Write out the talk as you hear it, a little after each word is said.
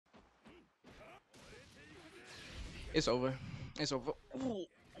It's over. It's over. Ooh.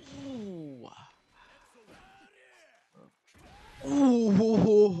 Ooh.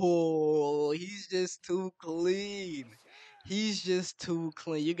 Ooh. He's just too clean. He's just too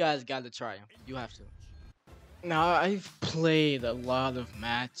clean. You guys gotta try him. You have to. Now, I've played a lot of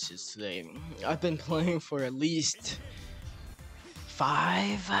matches today. I've been playing for at least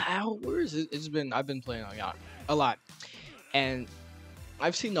 5 hours. It's been I've been playing a lot, and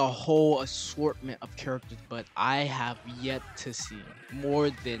I've seen a whole assortment of characters, but I have yet to see more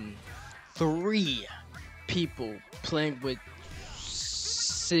than 3 people playing with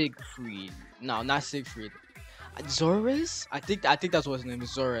Siegfried. No, not Siegfried. Soriz? I think that's what his name is,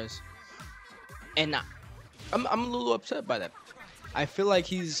 Soriz. And I'm a little upset by that. I feel like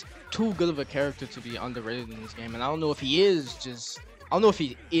he's too good of a character to be underrated in this game, and I don't know if he is just. I don't know if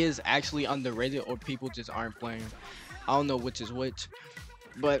he is actually underrated or people just aren't playing. I don't know which is which,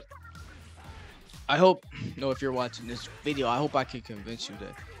 but I hope. No, if you're watching this video, I hope I can convince you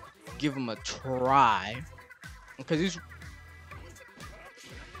to give him a try because he's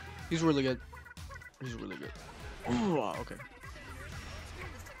really good. He's really good. Ooh, okay.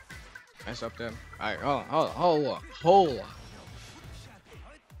 That's up there. Alright, hold on.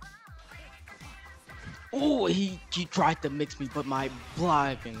 Oh, he tried to mix me, but my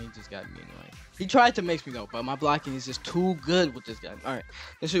blocking, he just got me annoying. He tried to mix me though, but my blocking is just too good with this guy. Alright,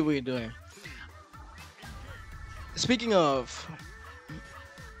 let's see what we're doing. Speaking of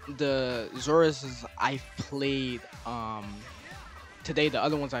the Zoras I played today, the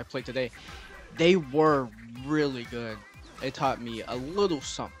other ones I played today, they were really good. They taught me a little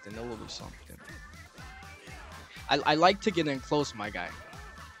something, I like to get in close, my guy.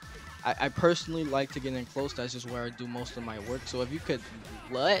 I personally like to get in close. That's just where I do most of my work. So if you could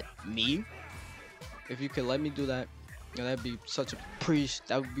let me do that, you know, that'd be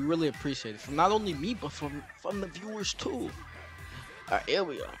that would be really appreciated from not only me but from the viewers too. Alright, here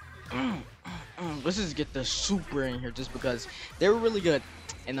we go. Let's just get the super in here just because they were really good,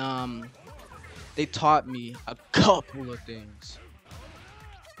 and they taught me a couple of things.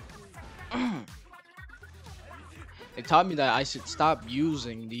 They taught me that I should stop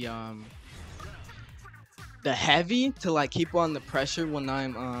using the heavy to like keep on the pressure when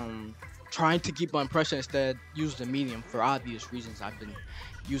I'm trying to keep on pressure. Instead, use the medium for obvious reasons. I've been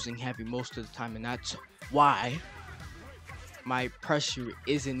using heavy most of the time, and that's why my pressure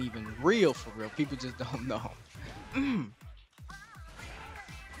isn't even real for real. People just don't know.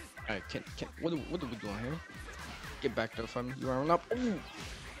 Alright, what are we doing here? Get back there from me. You running up? Ooh.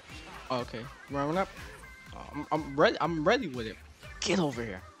 Oh, okay, you running up? I'm ready. I'm ready with it. Get over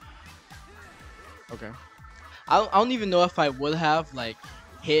here. Okay. I don't even know if I would have like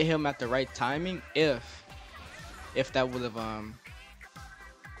hit him at the right timing if that would have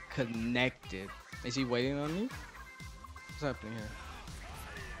connected. Is he waiting on me? What's happening here?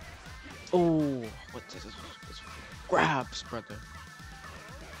 Oh, what is this? Grabs, brother.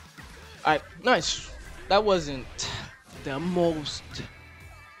 Alright, nice. That wasn't the most.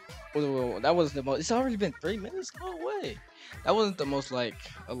 That wasn't the most. It's already been 3 minutes. No way. That wasn't the most like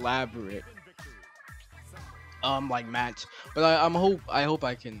elaborate like match, but I hope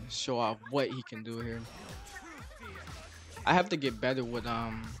I can show off what he can do here. I have to get better with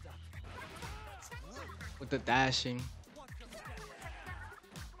the dashing.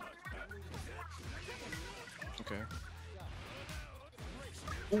 Okay.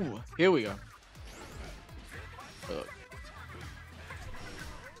 Ooh, here we go.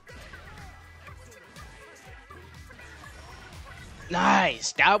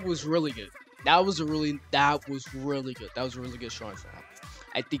 Nice. That was really good. That was really good. That was a really good showing for him.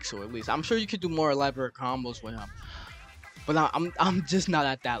 I think so, at least. I'm sure you could do more elaborate combos with him, but I'm just not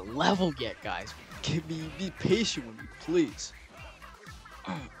at that level yet, guys. Be patient with me, please.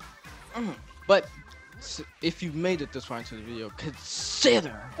 But if you've made it this far into the video,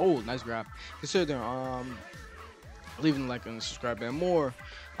 consider. Oh, nice grab. Consider leaving a like and subscribe and more.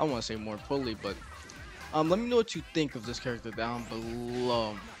 I don't want to say more fully, but let me know what you think of this character down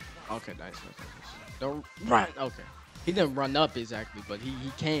below. Okay, nice. Don't run. Okay, he didn't run up exactly, but he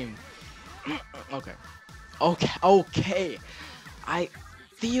came. Okay. I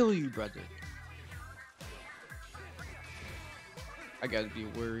feel you, brother. I gotta be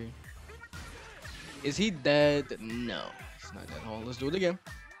worried. Is he dead? No, he's not dead. Hold on, let's do it again.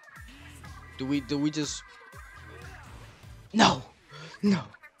 Do we just? No.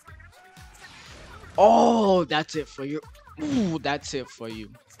 Oh, that's it for you. Ooh, that's it for you.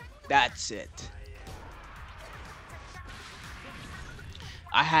 That's it.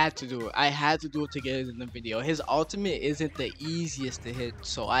 I had to do it. I had to do it to get it in the video. His ultimate isn't the easiest to hit,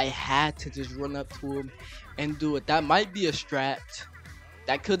 so I had to just run up to him and do it. That might be a strat.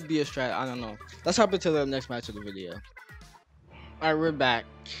 That could be a strat. I don't know. Let's hop into the next match of the video. Alright, we're back.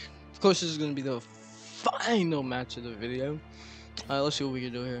 Of course, this is gonna be the final match of the video. Let's see what we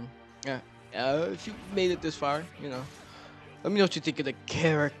can do here. Yeah. If you made it this far, you know, let me know what you think of the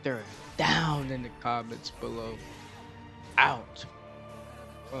character down in the comments below. Out.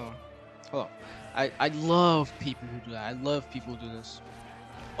 Oh, hold on. I love people who do that. I love people who do this.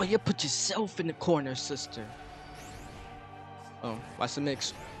 Oh, you put yourself in the corner, sister. Oh, watch the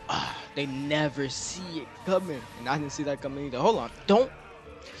mix. They never see it coming, and I didn't see that coming either. Hold on. Don't.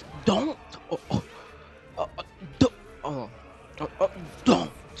 Don't.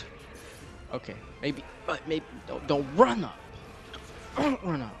 Don't. Okay, maybe don't run up. Don't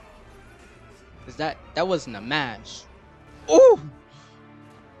run up. Cause that wasn't a match. Ooh.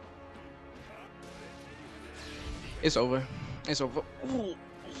 It's over. It's over. Ooh.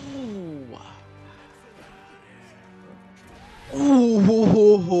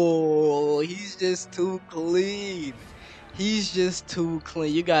 Ooh. He's just too clean. He's just too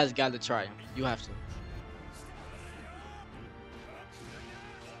clean. You guys gotta try him. You have to.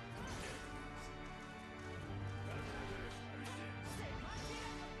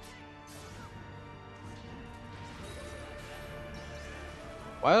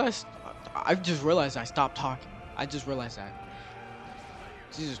 Why did I just realized I stopped talking. I just realized that.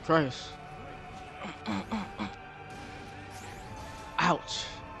 Jesus Christ. Ouch.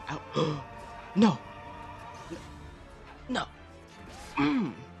 Ouch. No. No.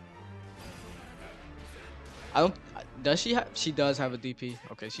 I don't. Does she have? She does have a DP.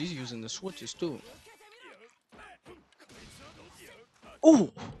 Okay, she's using the switches too.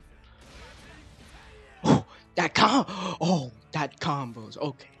 Ooh. Oh, that that combos.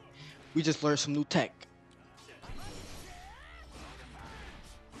 Okay, we just learned some new tech.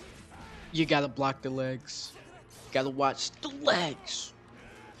 You gotta block the legs. You gotta watch the legs.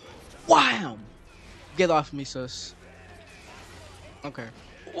 Wow. Get off me, sis. Okay.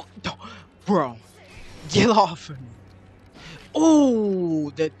 Bro, get off of me. Oh,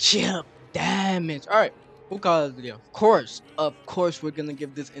 the chip damage. All right, we'll call it a video. Of course, we're gonna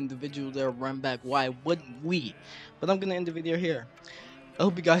give this individual their run back. Why wouldn't we? But I'm gonna end the video here. I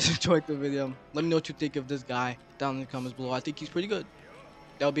hope you guys enjoyed the video. Let me know what you think of this guy down in the comments below. I think he's pretty good.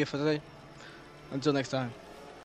 That'll be it for today. Until next time.